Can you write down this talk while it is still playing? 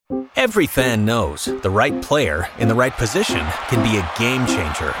Every fan knows the right player in the right position can be a game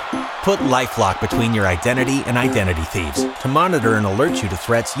changer. Put LifeLock between your identity and identity thieves to monitor and alert you to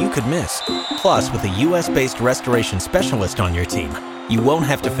threats you could miss. Plus, with a U.S.-based restoration specialist on your team, you won't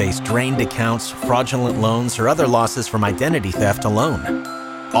have to face drained accounts, fraudulent loans, or other losses from identity theft alone.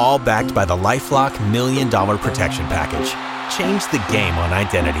 All backed by the LifeLock $1 Million Protection Package. Change the game on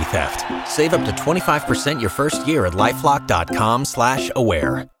identity theft. Save up to 25% your first year at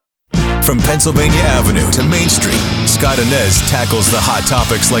LifeLock.com/aware. From Pennsylvania Avenue to Main Street, Scott ANEZ tackles the hot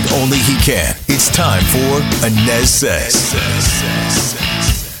topics like only he can. It's time for ANEZ SEZ.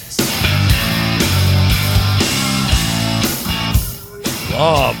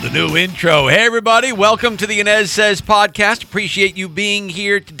 Love the new intro. Hey, everybody. Welcome to the ANEZ SEZ podcast. Appreciate you being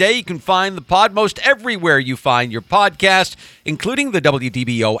here today. You can find the pod most everywhere you find your podcast, including the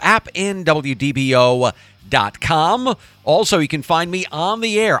WDBO app and WDBO.com. Also, you can find me on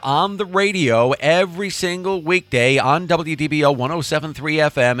the air, on the radio, every single weekday on WDBO 107.3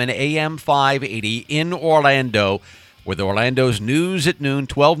 FM and AM 580 in Orlando, with Orlando's news at noon,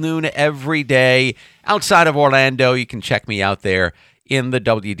 12 noon every day. Outside of Orlando, you can check me out there in the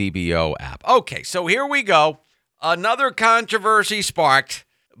WDBO app. Okay, so here we go. Another controversy sparked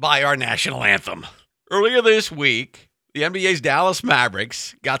by our national anthem. Earlier this week, the NBA's Dallas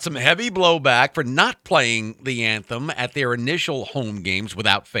Mavericks got some heavy blowback for not playing the anthem at their initial home games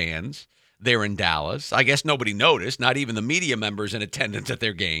without fans there in Dallas. I guess nobody noticed, not even the media members in attendance at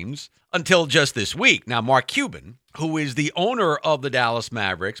their games, until just this week. Now, Mark Cuban, who is the owner of the Dallas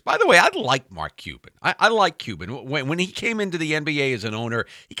Mavericks. By the way, I like Mark Cuban. I like Cuban. When he came into the NBA as an owner,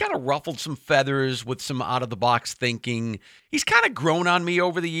 he kind of ruffled some feathers with some out-of-the-box thinking. He's kind of grown on me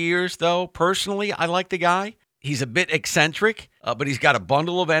over the years, though. Personally, I like the guy. He's a bit eccentric, but he's got a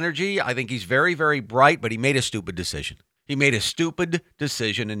bundle of energy. I think he's very, very bright, but he made a stupid decision. He made a stupid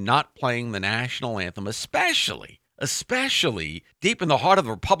decision in not playing the national anthem, especially deep in the heart of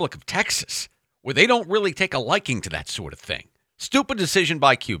the Republic of Texas, where they don't really take a liking to that sort of thing. Stupid decision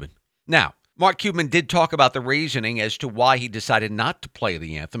by Cuban. Now, Mark Cuban did talk about the reasoning as to why he decided not to play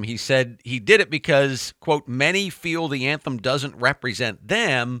the anthem. He said he did it because, quote, many feel the anthem doesn't represent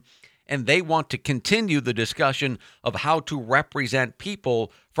them, and they want to continue the discussion of how to represent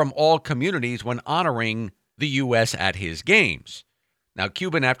people from all communities when honoring the U.S. at his games. Now,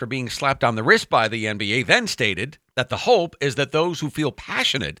 Cuban, after being slapped on the wrist by the NBA, then stated that the hope is that those who feel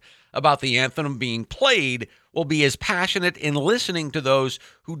passionate about the anthem being played will be as passionate in listening to those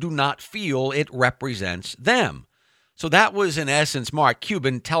who do not feel it represents them. So that was, in essence, Mark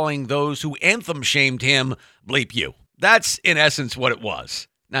Cuban telling those who anthem shamed him, bleep you. That's, in essence, what it was.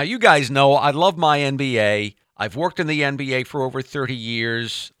 Now, you guys know I love my NBA. I've worked in the NBA for over 30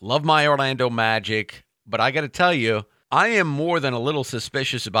 years. Love my Orlando Magic. But I got to tell you, I am more than a little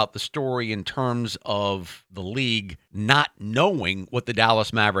suspicious about the story in terms of the league not knowing what the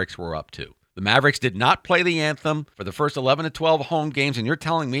Dallas Mavericks were up to. The Mavericks did not play the anthem for the first 11 to 12 home games, and you're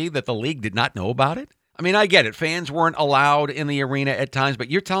telling me that the league did not know about it? I mean, I get it. Fans weren't allowed in the arena at times, but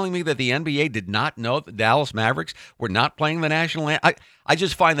you're telling me that the NBA did not know that the Dallas Mavericks were not playing the national anthem? I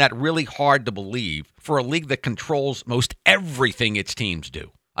just find that really hard to believe for a league that controls most everything its teams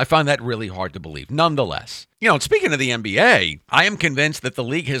do. I find that really hard to believe. Nonetheless, speaking of the NBA, I am convinced that the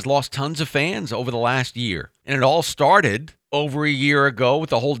league has lost tons of fans over the last year. And it all started over a year ago with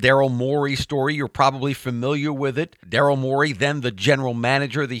the whole Daryl Morey story. You're probably familiar with it. Daryl Morey, then the general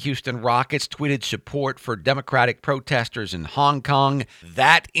manager of the Houston Rockets, tweeted support for Democratic protesters in Hong Kong.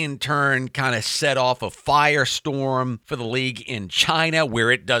 That, in turn, kind of set off a firestorm for the league in China,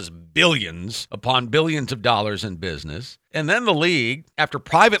 where it does billions upon billions of dollars in business. And then the league, after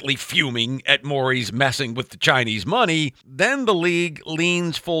privately fuming at Morey's messing with the Chinese money, then the league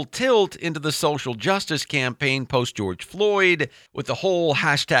leans full tilt into the social justice campaign post-George Floyd, with the whole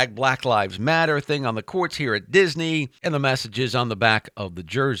hashtag Black Lives Matter thing on the courts here at Disney and the messages on the back of the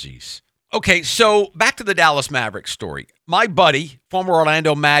jerseys. Okay, so back to the Dallas Mavericks story. My buddy, former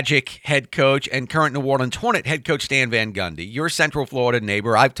Orlando Magic head coach and current New Orleans Hornet head coach Stan Van Gundy, your Central Florida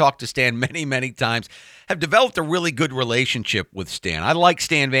neighbor. I've talked to Stan many, many times. Have developed a really good relationship with Stan. I like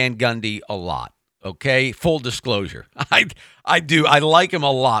Stan Van Gundy a lot, okay? Full disclosure. I do. I like him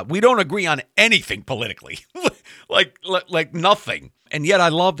a lot. We don't agree on anything politically, like nothing. And yet I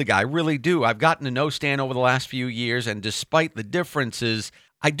love the guy. I really do. I've gotten to know Stan over the last few years, and despite the differences,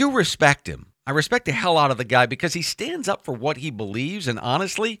 I do respect him. I respect the hell out of the guy because he stands up for what he believes, and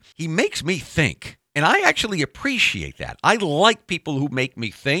honestly, he makes me think. And I actually appreciate that. I like people who make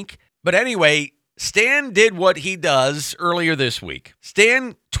me think. But anyway, Stan did what he does earlier this week.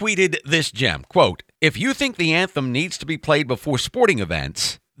 Stan tweeted this gem, quote, "If you think the anthem needs to be played before sporting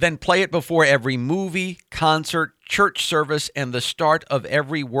events, Then play it before every movie, concert, church service, and the start of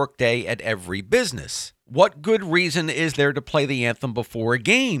every workday at every business. What good reason is there to play the anthem before a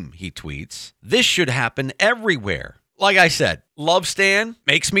game, he tweets. This should happen everywhere. Like I said, love Stan,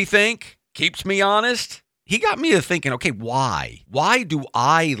 makes me think, keeps me honest. He got me to thinking, okay, why? Why do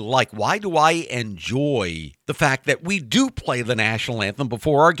I enjoy the fact that we do play the national anthem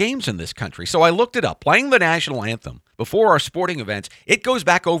before our games in this country? So I looked it up. Playing the national anthem before our sporting events, it goes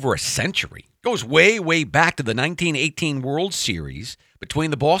back over a century. It goes way, way back to the 1918 World Series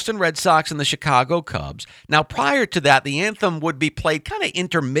between the Boston Red Sox and the Chicago Cubs. Now, prior to that, the anthem would be played kind of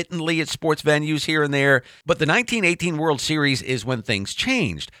intermittently at sports venues here and there, but the 1918 World Series is when things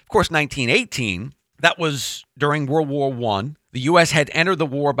changed. Of course, 1918... that was during World War I. The U.S. had entered the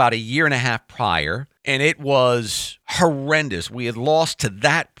war about a year and a half prior, and it was horrendous. We had lost to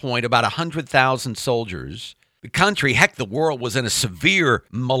that point about 100,000 soldiers. The country, heck, the world was in a severe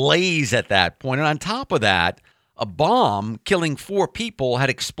malaise at that point. And on top of that, a bomb killing 4 people had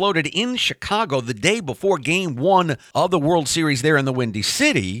exploded in Chicago the day before Game 1 of the World Series there in the Windy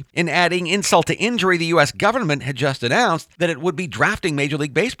City. And adding insult to injury, the U.S. government had just announced that it would be drafting Major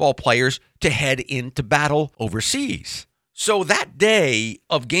League Baseball players to head into battle overseas. So that day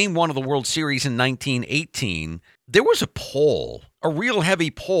of Game 1 of the World Series in 1918, there was a poll, a real heavy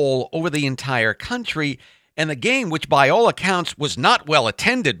poll over the entire country. And the game, which by all accounts was not well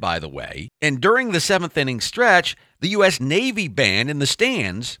attended, by the way, and during the 7th inning stretch, the U.S. Navy band in the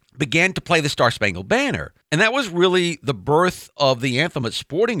stands began to play the Star-Spangled Banner. And that was really the birth of the anthem at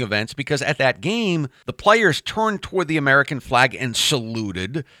sporting events, because at that game, the players turned toward the American flag and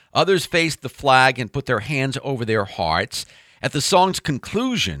saluted. Others faced the flag and put their hands over their hearts. At the song's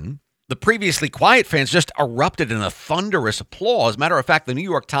conclusion, the previously quiet fans just erupted in a thunderous applause. Matter of fact, the New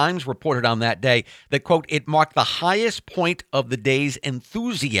York Times reported on that day that, quote, it marked the highest point of the day's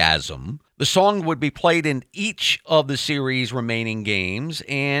enthusiasm. The song would be played in each of the series' remaining games,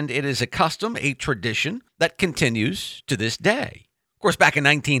 and it is a custom, a tradition that continues to this day. Of course, back in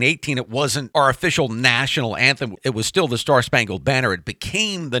 1918, it wasn't our official national anthem. It was still the Star-Spangled Banner. It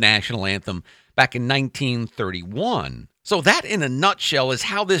became the national anthem back in 1931. So that, in a nutshell, is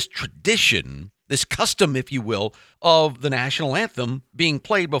how this tradition, this custom, if you will, of the national anthem being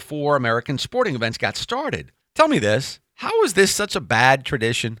played before American sporting events got started. Tell me this. How is this such a bad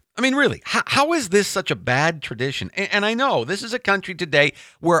tradition? I mean, really, how is this such a bad tradition? And I know this is a country today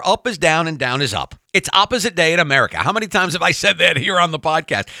where up is down and down is up. It's opposite day in America. How many times have I said that here on the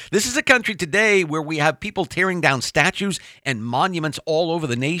podcast? This is a country today where we have people tearing down statues and monuments all over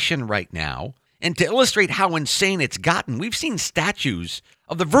the nation right now. And to illustrate how insane it's gotten, we've seen statues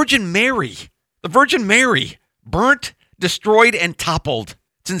of the Virgin Mary burnt, destroyed, and toppled.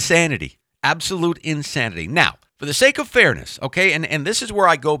 It's insanity. Absolute insanity. Now, for the sake of fairness, okay, and this is where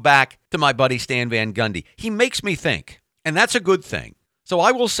I go back to my buddy Stan Van Gundy. He makes me think, and that's a good thing. So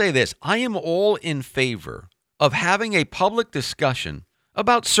I will say this. I am all in favor of having a public discussion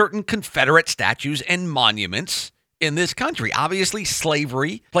about certain Confederate statues and monuments in this country. Obviously,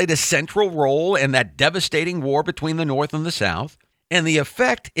 slavery played a central role in that devastating war between the North and the South, and the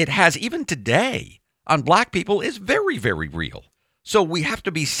effect it has even today on black people is very, very real. So we have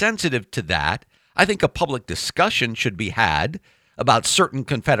to be sensitive to that. I think a public discussion should be had about certain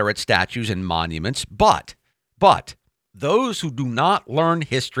Confederate statues and monuments, but those who do not learn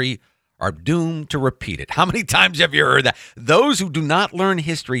history are doomed to repeat it. How many times have you heard that? Those who do not learn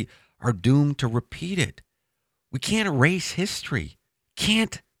history are doomed to repeat it. We can't erase history.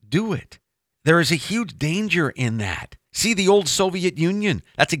 Can't do it. There is a huge danger in that. See the old Soviet Union.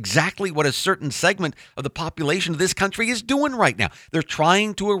 That's exactly what a certain segment of the population of this country is doing right now. They're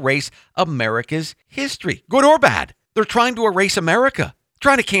trying to erase America's history, good or bad. They're trying to erase America,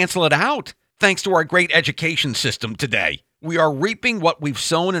 trying to cancel it out. Thanks to our great education system today, we are reaping what we've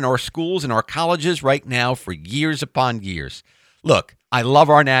sown in our schools and our colleges right now for years upon years. Look, I love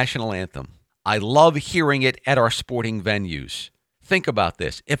our national anthem. I love hearing it at our sporting venues. Think about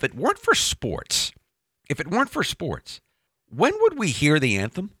this. If it weren't for sports, when would we hear the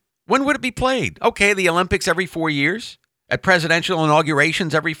anthem? When would it be played? Okay, the Olympics every 4 years, at presidential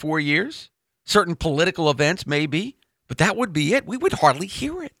inaugurations every 4 years, certain political events maybe, but that would be it. We would hardly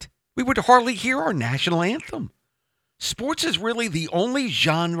hear it. We would hardly hear our national anthem. Sports is really the only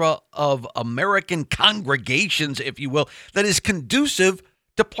genre of American congregations, if you will, that is conducive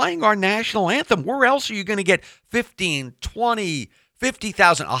to playing our national anthem. Where else are you going to get 15, 20,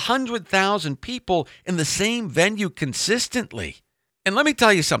 50,000, 100,000 people in the same venue consistently? And let me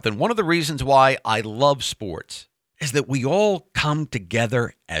tell you something. One of the reasons why I love sports is that we all come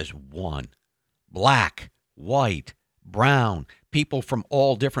together as one. Black, white, brown, people from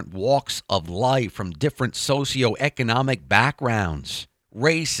all different walks of life, from different socioeconomic backgrounds,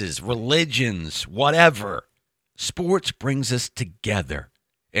 races, religions, whatever. Sports brings us together.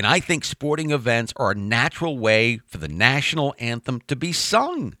 And I think sporting events are a natural way for the national anthem to be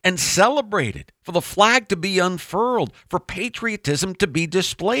sung and celebrated, for the flag to be unfurled, for patriotism to be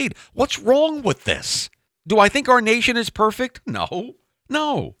displayed. What's wrong with this? Do I think our nation is perfect? No.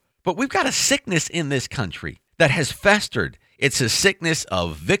 But we've got a sickness in this country that has festered. It's a sickness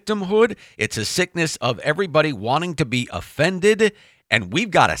of victimhood. It's a sickness of everybody wanting to be offended, and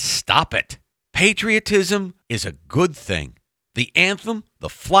we've got to stop it. Patriotism is a good thing. The anthem, the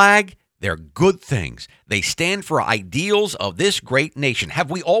flag, they're good things. They stand for ideals of this great nation.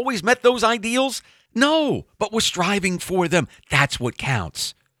 Have we always met those ideals? No, but we're striving for them. That's what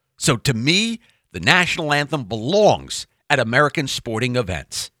counts. So to me, the national anthem belongs at American sporting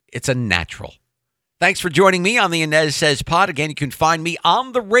events. It's a natural. Thanks for joining me on the ANEZ SEZ pod. Again, you can find me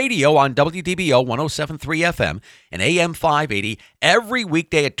on the radio on WDBO 107.3 FM and AM 580 every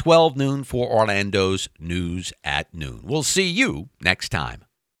weekday at 12 noon for Orlando's News at Noon. We'll see you next time.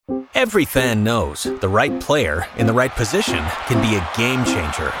 Every fan knows the right player in the right position can be a game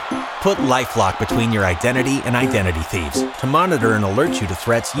changer. Put LifeLock between your identity and identity thieves to monitor and alert you to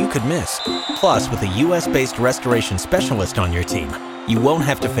threats you could miss. Plus, with a U.S.-based restoration specialist on your team, you won't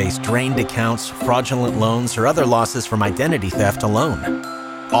have to face drained accounts, fraudulent loans, or other losses from identity theft alone.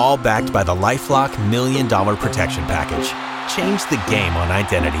 All backed by the LifeLock $1 Million Protection Package. Change the game on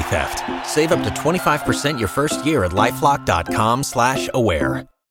identity theft. Save up to 25% your first year at LifeLock.com/aware.